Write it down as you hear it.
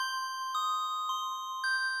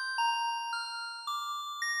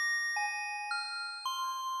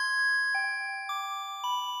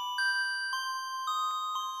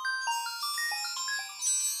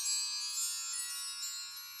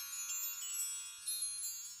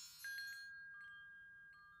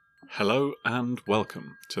Hello and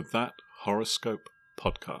welcome to That Horoscope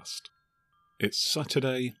Podcast. It's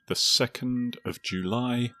Saturday, the 2nd of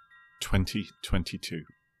July, 2022.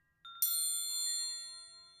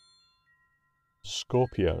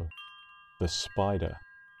 Scorpio, the spider.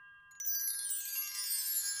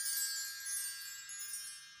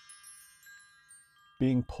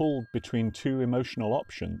 Being pulled between two emotional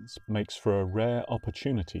options makes for a rare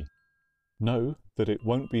opportunity. Know that it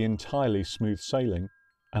won't be entirely smooth sailing,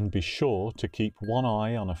 and be sure to keep one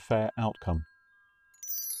eye on a fair outcome.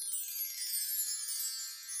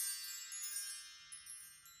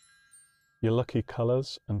 Your lucky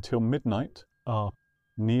colours until midnight are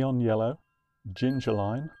neon yellow, ginger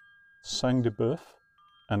lime, sang de boeuf,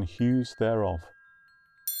 and hues thereof.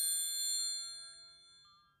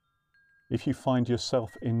 If you find yourself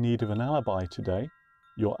in need of an alibi today,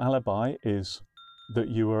 your alibi is that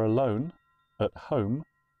you are alone at home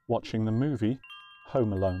watching the movie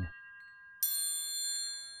Home Alone.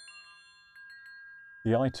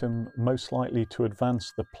 The item most likely to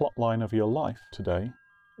advance the plotline of your life today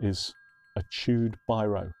is a chewed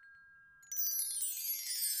biro.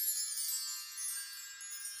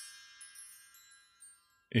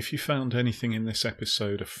 If you found anything in this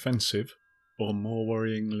episode offensive or more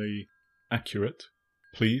worryingly accurate,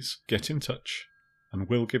 please get in touch and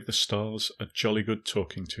we'll give the stars a jolly good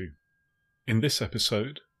talking to. In this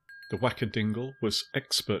episode, the Wackadingle was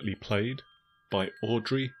expertly played by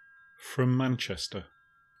Audrey from Manchester,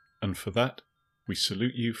 and for that we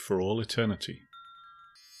salute you for all eternity.